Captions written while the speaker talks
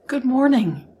Good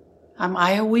morning. I'm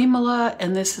Aya Wimala,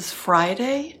 and this is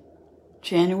Friday,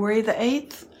 January the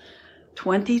 8th,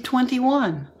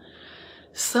 2021.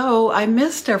 So I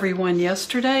missed everyone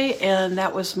yesterday, and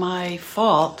that was my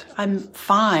fault. I'm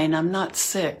fine. I'm not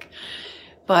sick.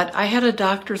 But I had a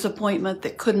doctor's appointment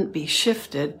that couldn't be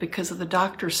shifted because of the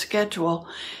doctor's schedule,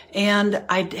 and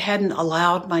I hadn't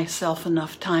allowed myself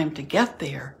enough time to get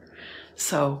there.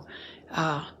 So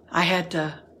I had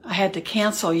to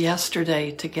cancel yesterday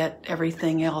to get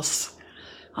everything else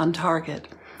on target.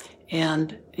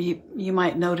 And you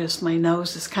might notice my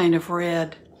nose is kind of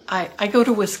red. I go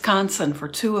to Wisconsin for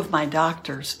two of my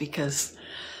doctors because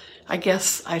I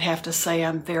guess I'd have to say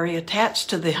I'm very attached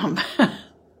to them.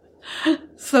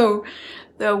 So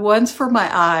the one's for my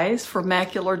eyes, for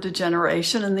macular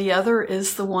degeneration, and the other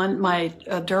is the one, my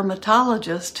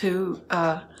dermatologist who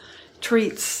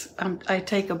treats, I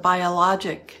take a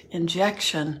biologic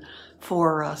injection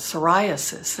for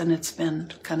psoriasis, and it's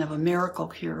been kind of a miracle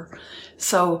cure.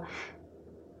 So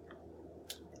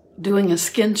doing a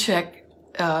skin check,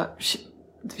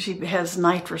 she has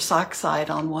nitrous oxide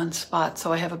on one spot,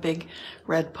 so I have a big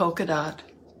red polka dot.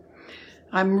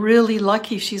 I'm really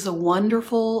lucky. She's a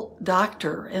wonderful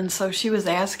doctor, and so she was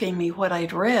asking me what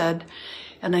I'd read,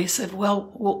 and I said,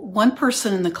 well, one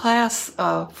person in the class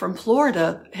from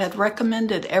Florida had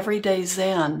recommended Everyday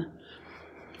Zen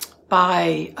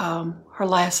by, her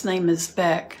last name is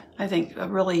Beck, I think a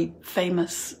really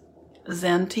famous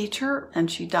Zen teacher,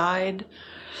 and she died.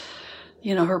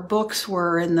 You know, her books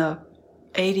were in the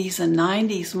 80s and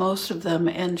 90s, most of them,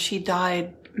 and she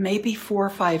died maybe 4 or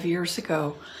 5 years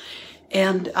ago.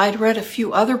 And I'd read a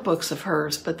few other books of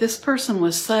hers, but this person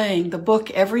was saying the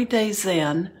book Everyday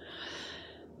Zen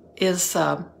is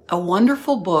a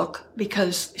wonderful book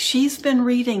because she's been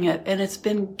reading it and it's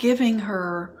been giving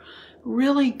her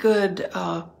really good,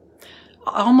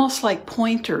 almost like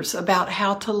pointers about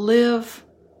how to live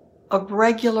a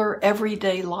regular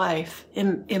everyday life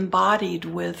embodied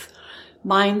with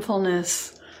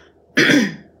mindfulness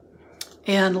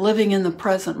and living in the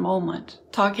present moment,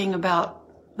 talking about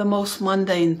the most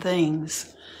mundane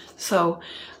things. So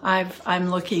I'm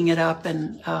looking it up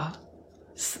and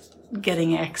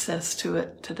getting access to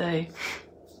it today.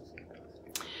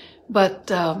 But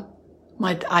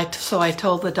so I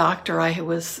told the doctor I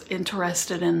was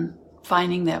interested in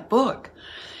finding that book,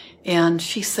 and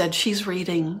she said she's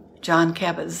reading Jon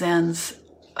Kabat-Zinn's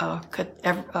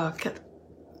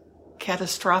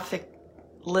Catastrophic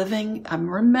Living.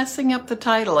 I'm messing up the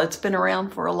title. It's been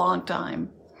around for a long time.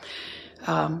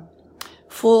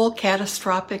 Full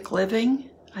Catastrophic Living,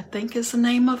 I think is the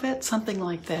name of it, something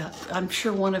like that. I'm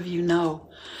sure one of you know.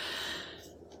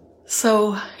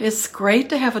 So it's great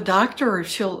to have a doctor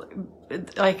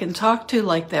I can talk to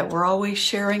like that. We're always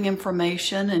sharing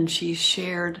information, and she's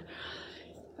shared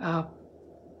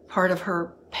part of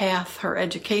her path, her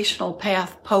educational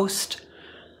path post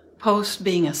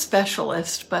being a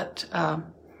specialist, but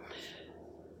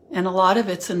and a lot of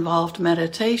it's involved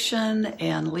meditation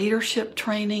and leadership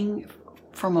training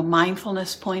from a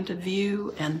mindfulness point of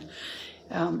view, and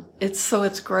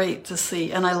it's great to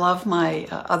see. And I love my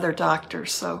other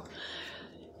doctors, so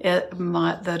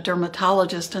the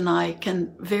dermatologist and I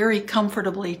can very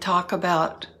comfortably talk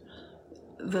about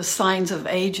the signs of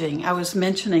aging. I was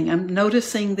mentioning, I'm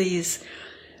noticing these,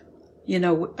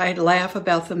 I laugh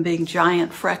about them being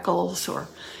giant freckles or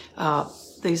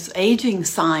these aging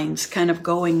signs kind of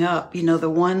going up, the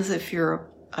ones, if you're,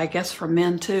 I guess for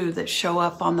men too, that show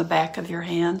up on the back of your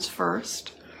hands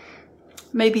first,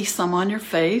 maybe some on your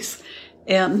face.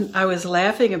 And I was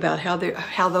laughing about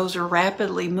how those are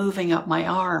rapidly moving up my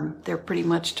arm. They're pretty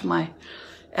much to my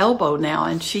elbow now,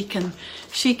 and she can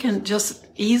just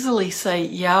easily say,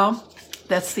 yeah,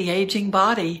 that's the aging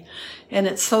body. And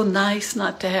it's so nice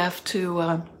not to have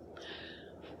to,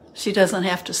 she doesn't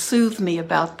have to soothe me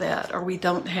about that, or we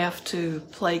don't have to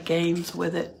play games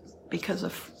with it because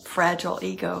of fragile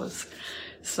egos.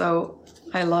 So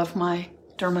I love my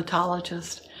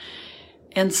dermatologist.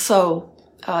 And so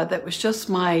that was just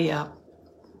my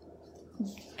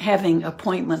having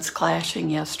appointments clashing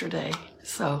yesterday.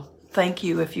 So thank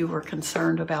you if you were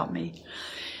concerned about me.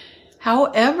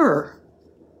 However,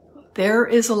 there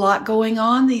is a lot going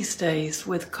on these days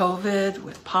with COVID,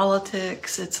 with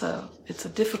politics. It's a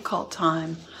difficult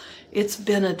time. It's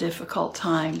been a difficult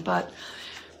time, but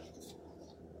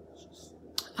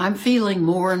I'm feeling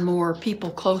more and more people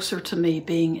closer to me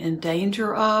being in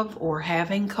danger of or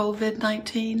having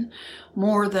COVID-19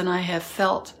 more than I have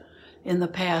felt in the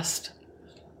past,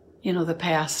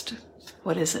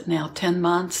 what is it now, 10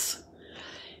 months?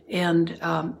 And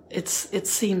it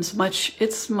seems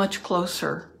much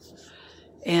closer.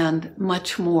 and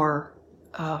much more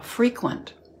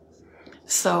frequent.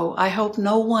 So I hope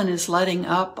no one is letting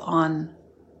up on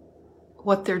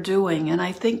what they're doing. And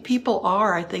I think people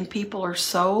are. I think people are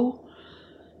so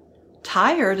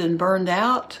tired and burned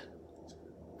out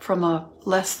from a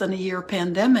less than a year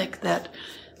pandemic that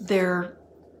they're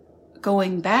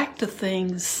going back to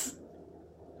things,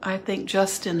 I think,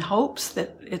 just in hopes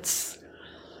that it's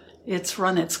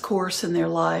run its course in their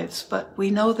lives. But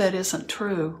we know that isn't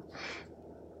true.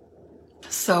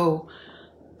 So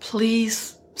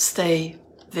please stay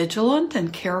vigilant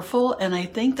and careful, and I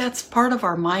think that's part of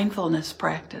our mindfulness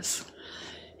practice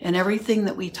and everything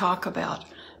that we talk about,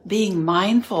 being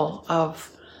mindful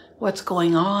of what's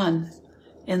going on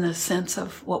in the sense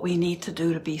of what we need to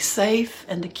do to be safe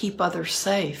and to keep others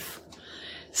safe.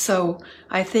 So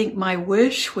I think my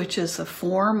wish, which is a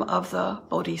form of the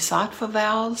Bodhisattva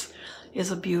vows, is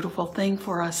a beautiful thing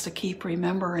for us to keep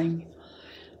remembering.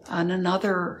 And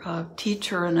another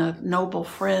teacher and a noble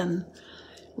friend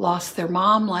lost their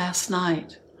mom last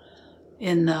night.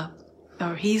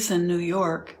 He's in New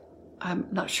York. I'm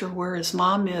not sure where his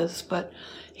mom is, but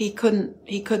he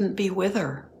couldn't be with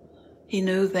her. He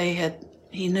knew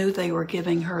they were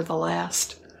giving her the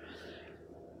last.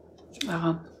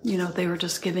 They were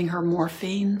just giving her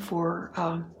morphine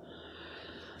for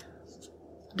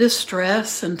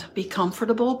distress and to be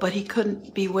comfortable, but he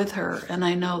couldn't be with her. And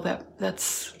I know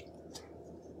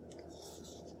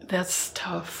that's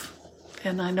tough.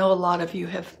 And I know a lot of you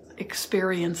have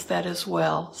experienced that as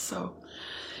well. So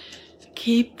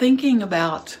keep thinking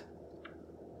about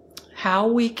how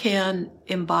we can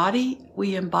embody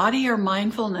our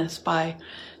mindfulness by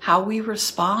how we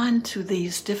respond to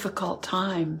these difficult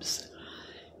times.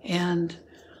 And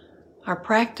our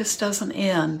practice doesn't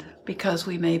end because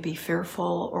we may be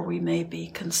fearful or we may be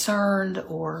concerned,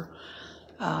 or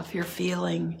if you're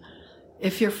feeling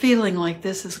like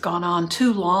this has gone on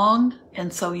too long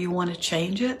and so you want to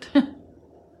change it,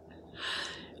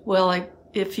 well,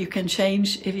 if you can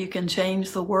change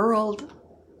the world,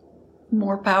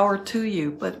 more power to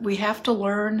you. But we have to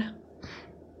learn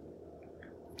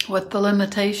what the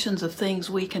limitations of things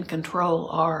we can control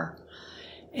are,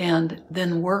 and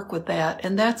then work with that.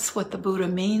 And that's what the Buddha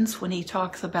means when he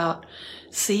talks about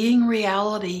seeing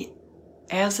reality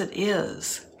as it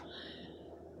is.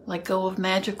 Let go of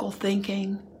magical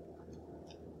thinking.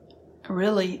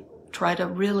 Really try to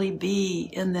really be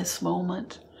in this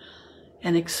moment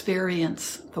and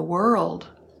experience the world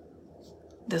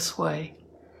this way.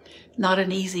 Not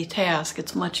an easy task.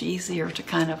 It's much easier to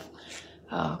kind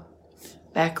of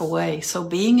back away. So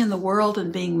being in the world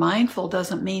and being mindful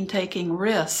doesn't mean taking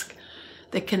risk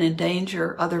that can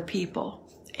endanger other people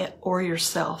or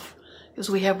yourself, because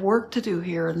we have work to do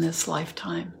here in this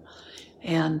lifetime.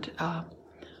 And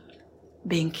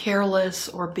being careless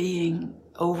or being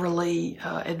overly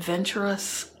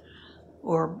adventurous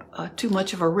or too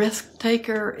much of a risk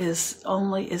taker is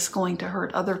going to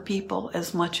hurt other people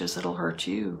as much as it'll hurt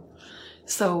you.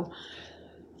 So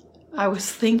I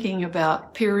was thinking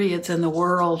about periods in the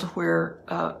world where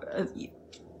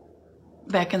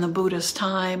back in the Buddha's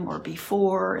time or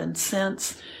before and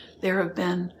since, there have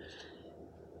been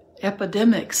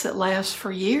epidemics that last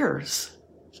for years.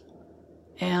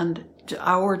 And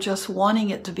our just wanting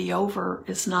it to be over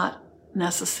is not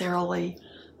necessarily,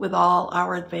 with all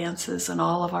our advances and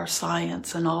all of our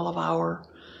science and all of our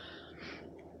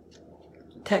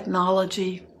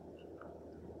technology,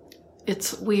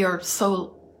 we are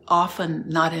so often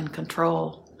not in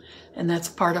control. And that's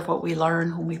part of what we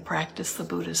learn when we practice the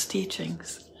Buddha's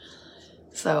teachings.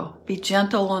 So be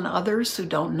gentle on others who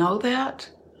don't know that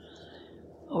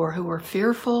or who are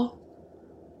fearful.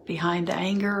 Behind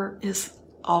anger is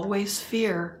always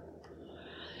fear.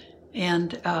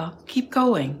 And keep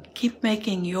going. Keep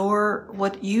making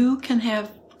what you can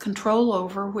have control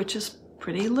over, which is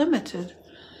pretty limited.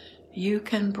 You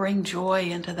can bring joy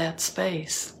into that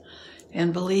space.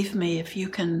 And believe me, if you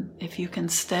can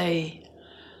stay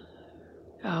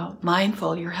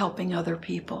mindful, you're helping other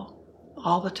people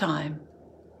all the time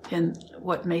in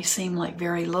what may seem like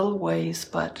very little ways,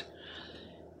 but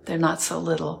they're not so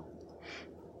little.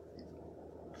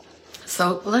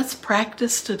 So let's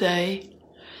practice today.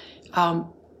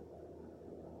 And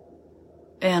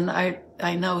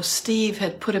I know Steve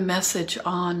had put a message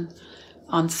on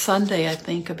Sunday, I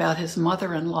think, about his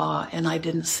mother-in-law, and I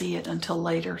didn't see it until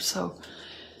later. So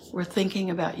we're thinking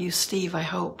about you, Steve. I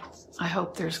hope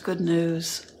there's good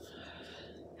news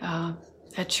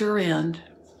at your end.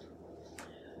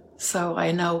 So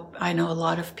I know a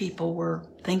lot of people were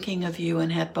thinking of you and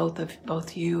had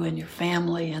both you and your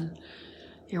family and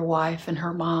your wife and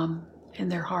her mom in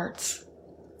their hearts.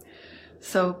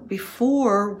 So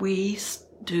before we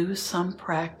do some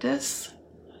practice,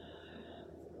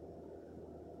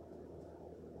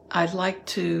 I'd like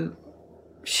to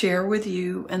share with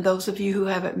you, and those of you who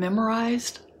have it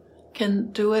memorized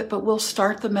can do it, but we'll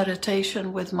start the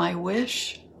meditation with my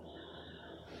wish.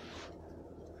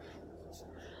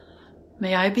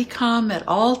 May I become at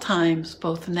all times,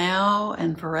 both now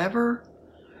and forever,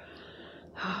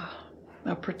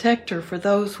 a protector for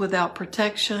those without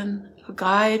protection, a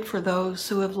guide for those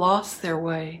who have lost their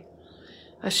way,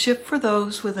 a ship for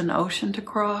those with an ocean to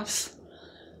cross,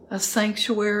 a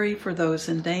sanctuary for those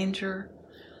in danger,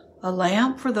 a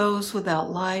lamp for those without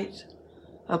light,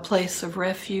 a place of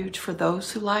refuge for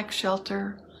those who lack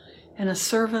shelter, and a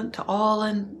servant to all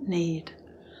in need.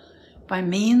 By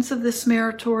means of this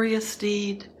meritorious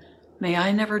deed, may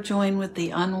I never join with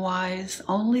the unwise,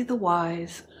 only the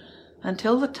wise,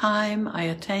 until the time I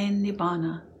attain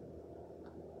Nibbana.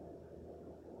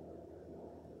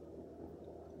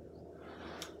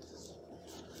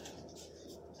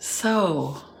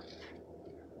 So,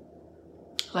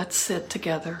 let's sit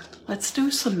together. Let's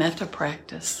do some metta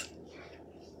practice.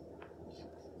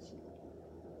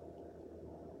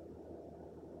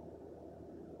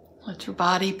 Let your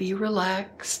body be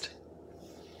relaxed.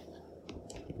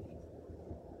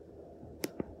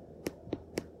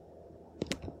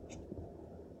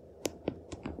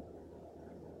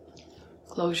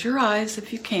 Close your eyes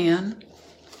if you can.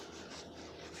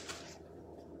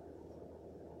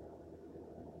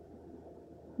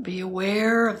 Be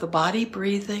aware of the body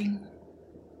breathing.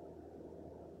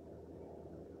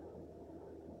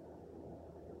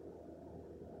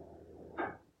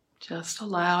 Just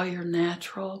allow your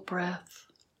natural breath.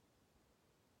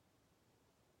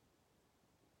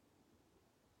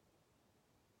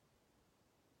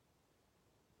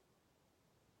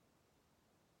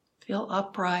 Feel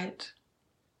upright.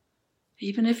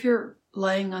 Even if you're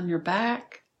laying on your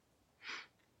back,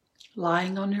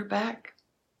 lying on your back,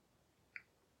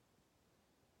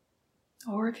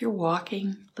 or if you're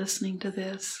walking, listening to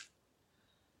this,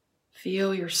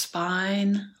 feel your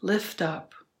spine lift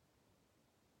up,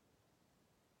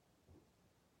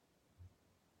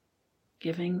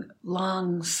 giving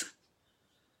lungs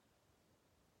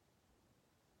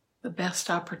the best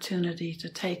opportunity to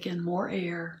take in more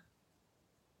air.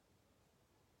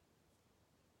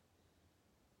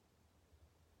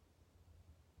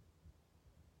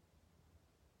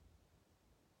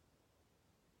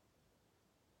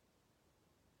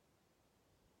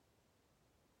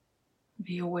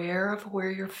 Be aware of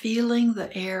where you're feeling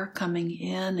the air coming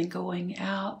in and going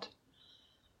out.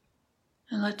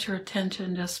 And let your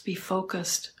attention just be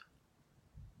focused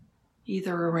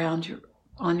either around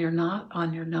on your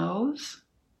nose,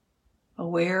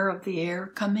 aware of the air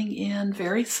coming in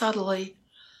very subtly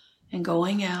and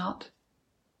going out.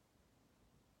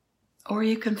 Or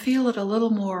you can feel it a little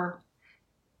more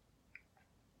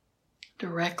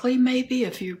directly, maybe,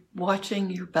 if you're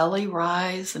watching your belly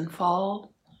rise and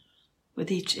fall with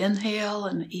each inhale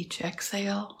and each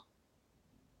exhale.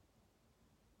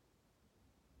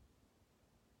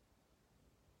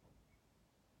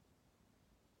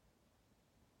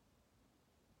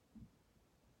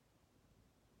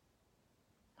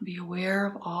 Be aware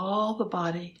of all the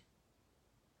body.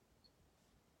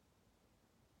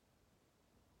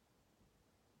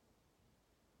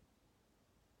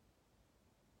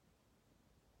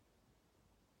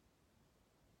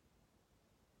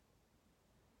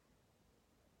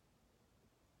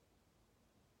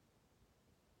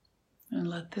 And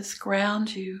let this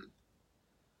ground you,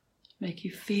 make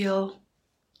you feel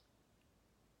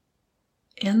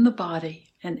in the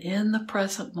body and in the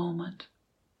present moment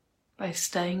by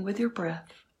staying with your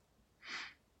breath.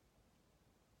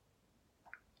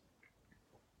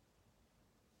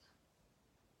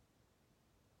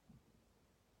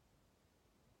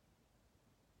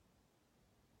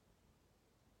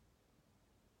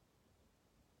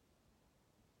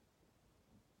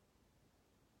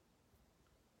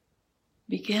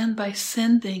 Begin by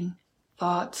sending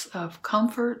thoughts of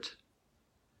comfort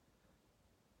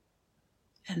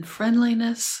and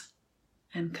friendliness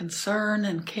and concern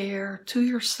and care to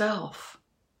yourself.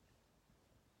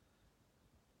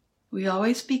 We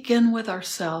always begin with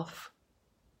ourself,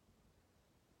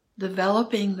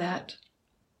 developing that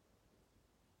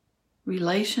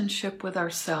relationship with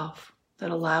ourself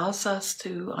that allows us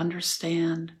to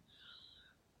understand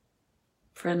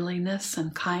friendliness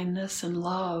and kindness and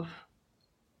love.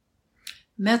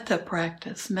 Metta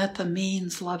practice. Metta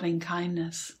means loving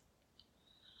kindness,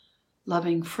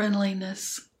 loving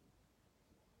friendliness.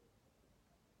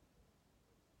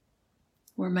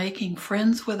 We're making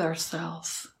friends with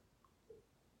ourselves.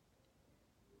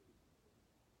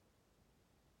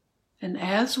 And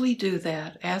as we do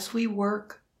that, as we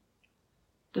work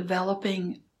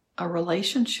developing a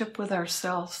relationship with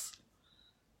ourselves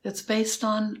that's based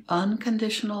on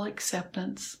unconditional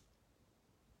acceptance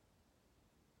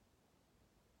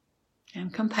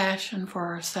and compassion for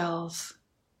ourselves,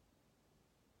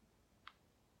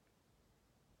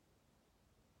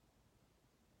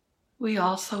 we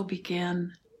also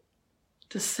begin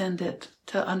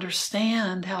to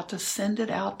understand how to send it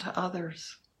out to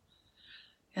others,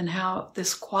 and how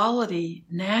this quality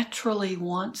naturally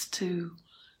wants to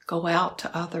go out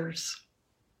to others.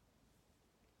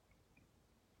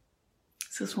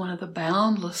 This is one of the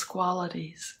boundless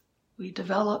qualities. We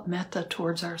develop metta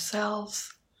towards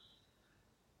ourselves,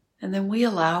 and then we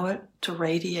allow it to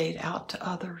radiate out to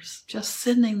others, just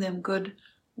sending them good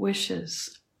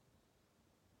wishes.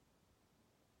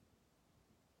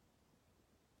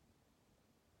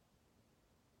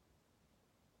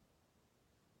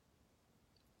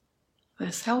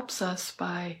 This helps us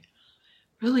by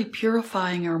really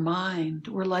purifying our mind.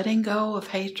 We're letting go of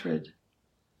hatred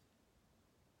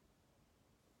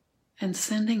and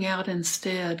sending out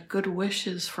instead good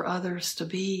wishes for others to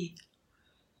be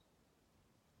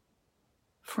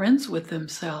friends with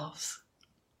themselves,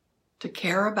 to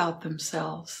care about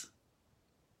themselves.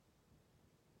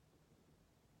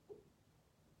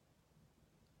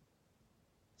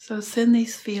 So send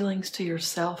these feelings to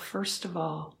yourself first of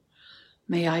all.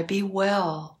 May I be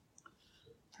well.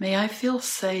 May I feel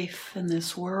safe in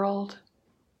this world.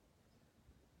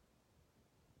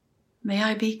 May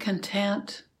I be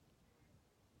content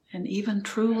and even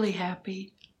truly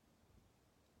happy.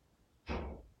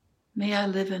 May I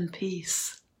live in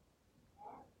peace.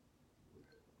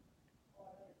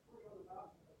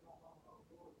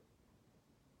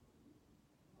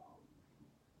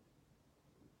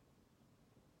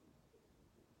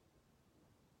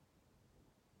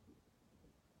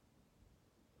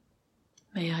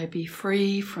 May I be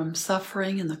free from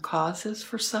suffering and the causes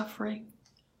for suffering,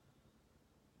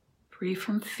 free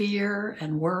from fear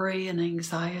and worry and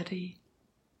anxiety.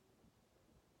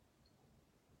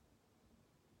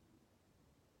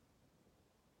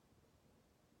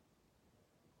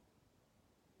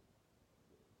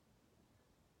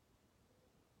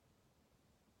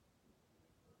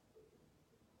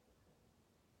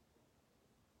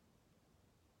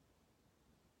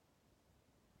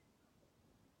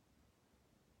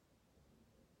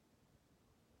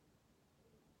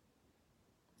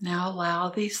 Now allow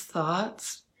these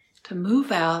thoughts to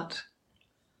move out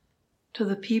to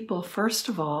the people first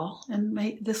of all, and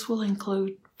this will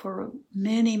include for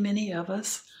many, many of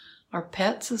us, our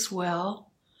pets as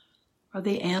well, or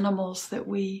the animals that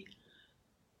we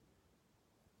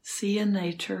see in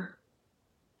nature,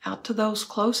 out to those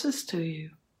closest to you.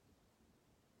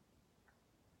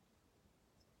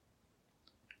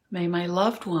 May my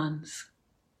loved ones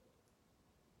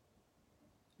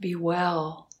be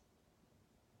well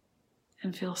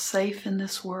and feel safe in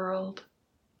this world,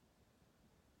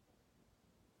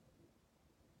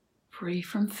 free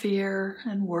from fear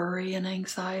and worry and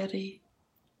anxiety.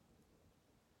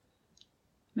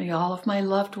 May all of my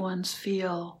loved ones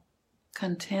feel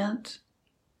content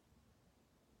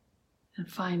and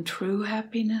find true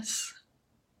happiness.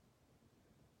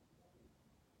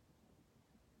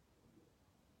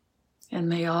 And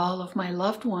may all of my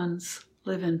loved ones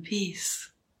live in peace.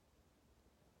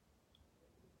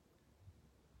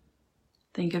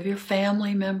 Think of your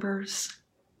family members.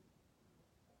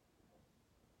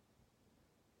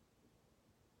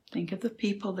 Think of the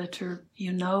people that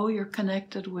you're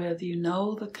connected with. You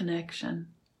know the connection.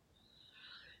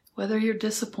 Whether you're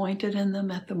disappointed in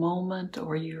them at the moment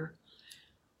or you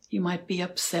might be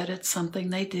upset at something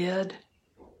they did,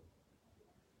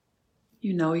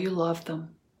 you know you love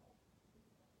them.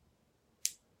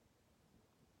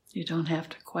 You don't have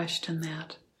to question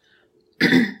that.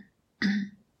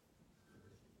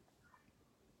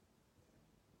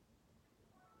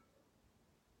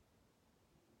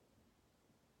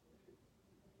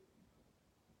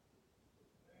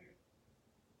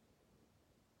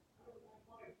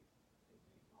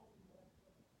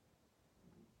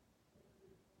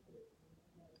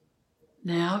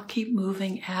 Now keep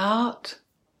moving out.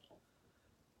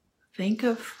 Think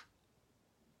of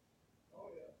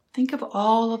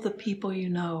all of the people you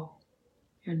know,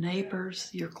 your neighbors,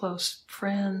 your close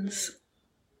friends,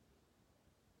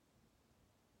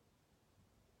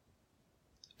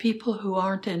 people who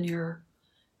aren't in your,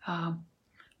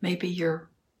 maybe your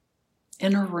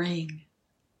inner ring,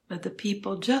 but the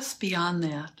people just beyond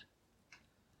that,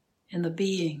 and the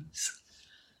beings.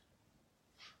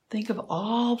 Think of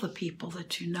all the people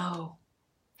that you know,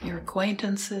 your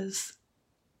acquaintances,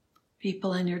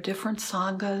 people in your different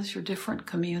sanghas, your different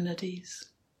communities.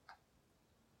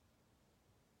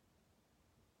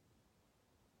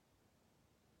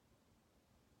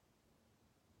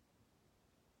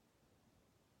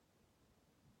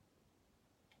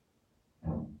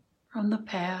 From the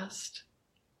past,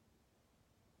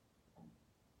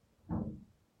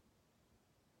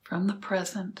 from the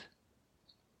present,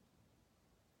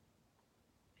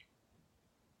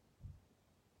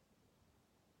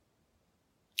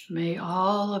 may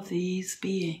all of these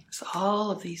beings,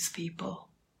 all of these people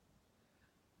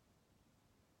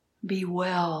be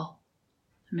well.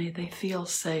 May they feel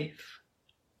safe.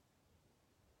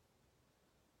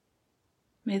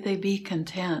 May they be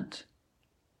content.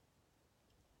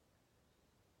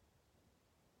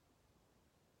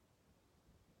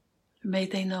 May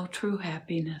they know true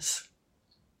happiness.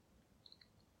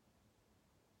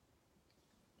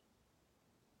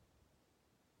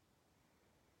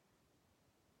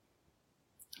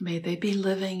 May they be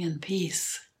living in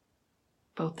peace,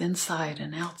 both inside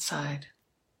and outside.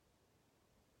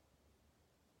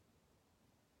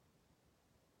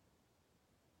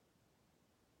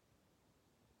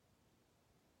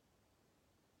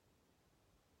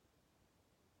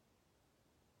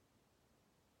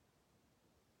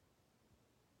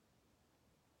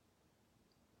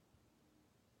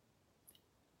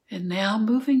 And now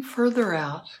moving further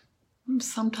out,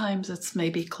 sometimes it's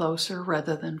maybe closer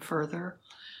rather than further.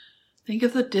 Think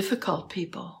of the difficult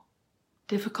people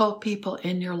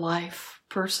in your life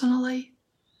personally,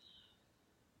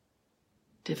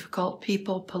 difficult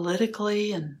people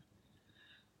politically, and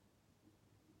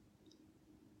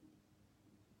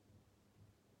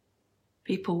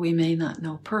people we may not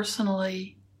know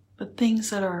personally, but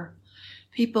things that are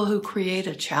people who create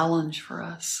a challenge for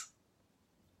us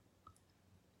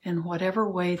in whatever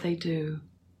way they do.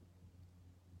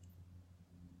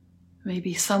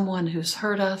 Maybe someone who's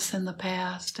hurt us in the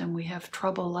past and we have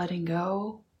trouble letting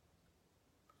go.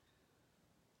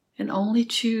 And only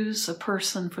choose a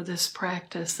person for this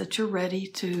practice that you're ready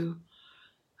to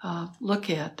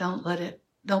look at. Don't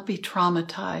be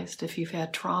traumatized if you've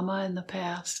had trauma in the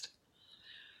past.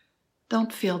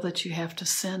 Don't feel that you have to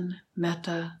send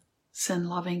metta, send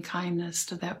loving kindness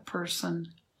to that person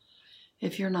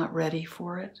if you're not ready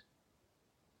for it.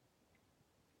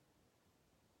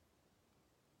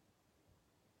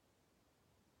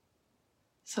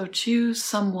 So choose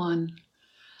someone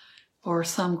or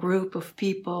some group of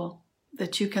people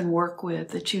that you can work with,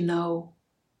 that you know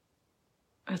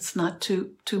it's not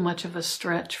too much of a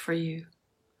stretch for you.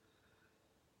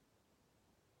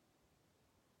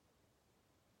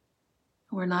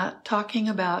 We're not talking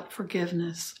about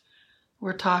forgiveness.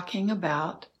 We're talking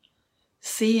about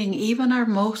seeing even our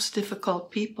most difficult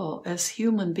people as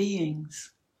human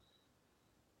beings.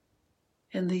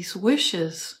 And these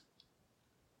wishes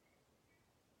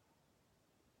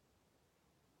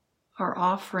are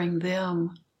offering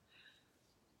them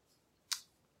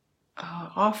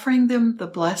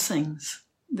the blessings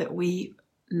that we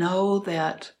know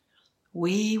that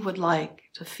we would like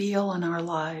to feel in our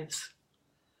lives.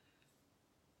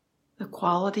 The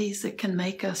qualities that can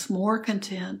make us more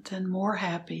content and more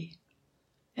happy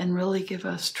and really give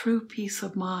us true peace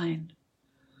of mind.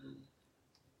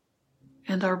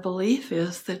 And our belief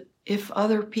is that if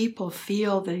other people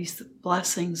feel these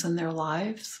blessings in their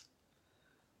lives,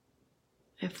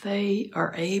 if they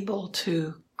are able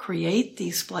to create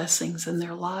these blessings in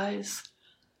their lives,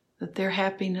 that their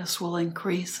happiness will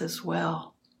increase as well.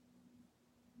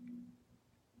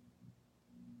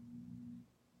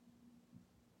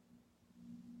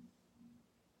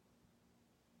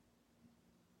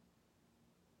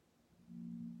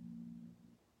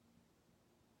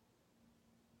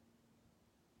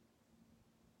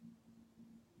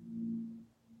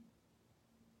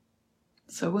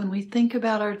 So when we think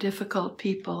about our difficult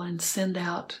people and send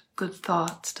out good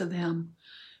thoughts to them,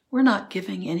 we're not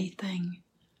giving anything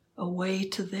away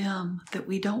to them that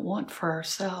we don't want for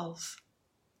ourselves.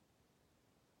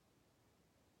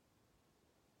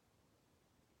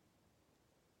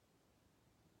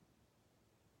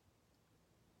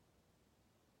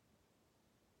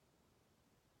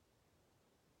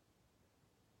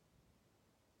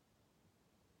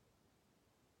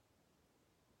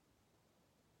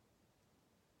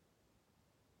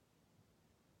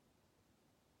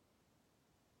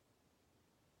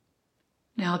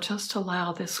 Now just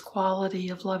allow this quality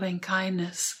of loving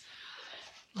kindness,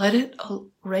 let it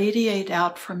radiate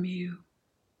out from you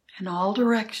in all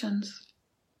directions,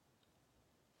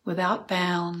 without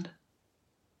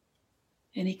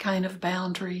any kind of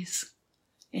boundaries,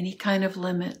 any kind of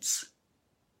limits.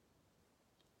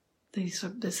 This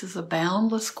is a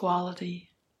boundless quality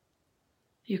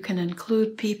You can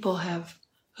include people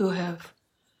who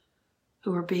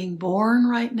are being born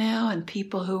right now and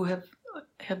people who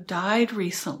have died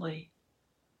recently.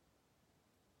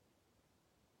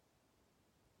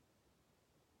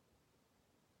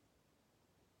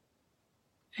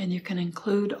 And you can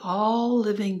include all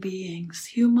living beings,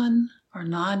 human or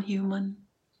non-human.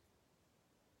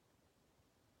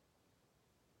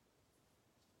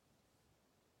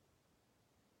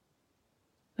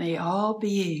 May all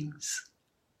beings,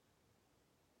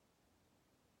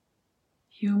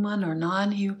 human or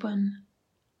non-human,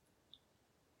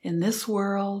 in this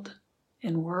world,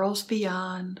 in worlds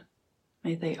beyond,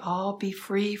 may they all be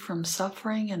free from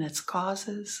suffering and its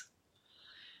causes,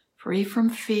 free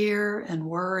from fear and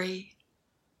worry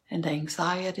and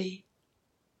anxiety,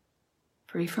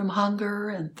 free from hunger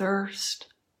and thirst,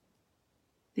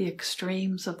 the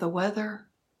extremes of the weather.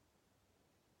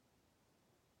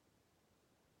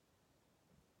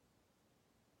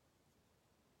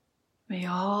 May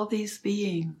all these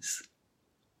beings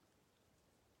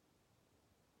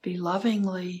be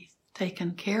lovingly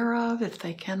taken care of if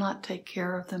they cannot take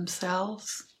care of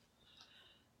themselves.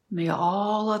 May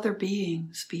all other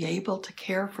beings be able to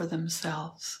care for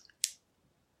themselves.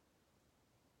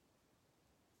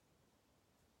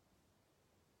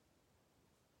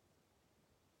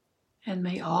 And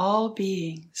may all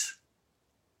beings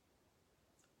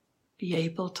be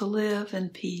able to live in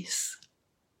peace.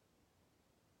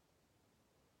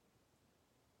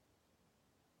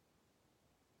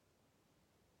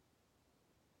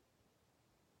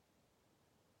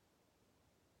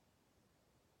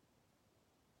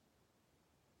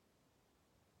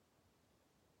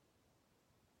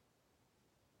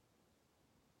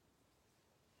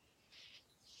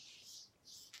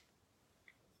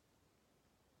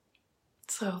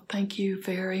 So thank you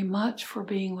very much for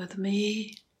being with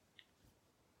me.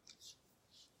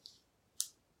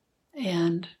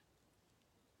 And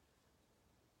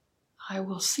I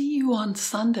will see you on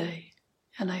Sunday.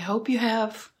 And I hope you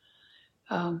have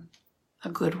a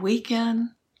good weekend.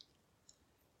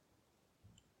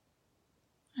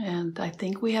 And I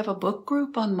think we have a book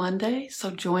group on Monday,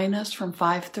 so join us from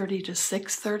 5:30 to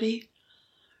 6:30.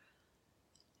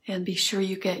 And be sure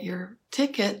you get your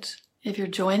ticket. If you're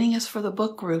joining us for the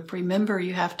book group, remember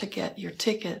you have to get your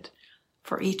ticket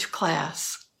for each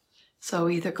class. So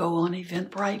either go on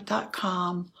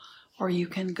eventbrite.com or you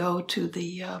can go to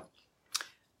the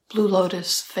Blue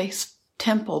Lotus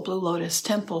Temple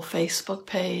Facebook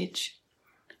page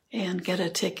and get a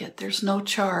ticket. There's no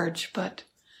charge, but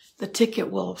the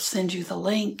ticket will send you the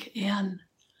link and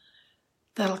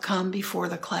that'll come before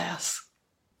the class.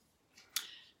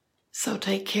 So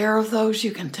take care of those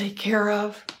you can take care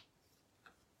of.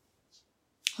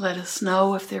 Let us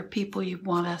know if there are people you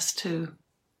want us to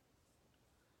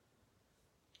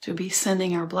be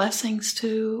sending our blessings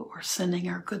to or sending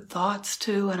our good thoughts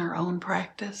to in our own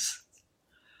practice.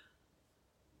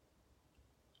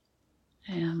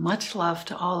 And much love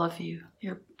to all of you.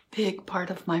 You're a big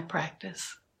part of my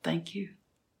practice. Thank you.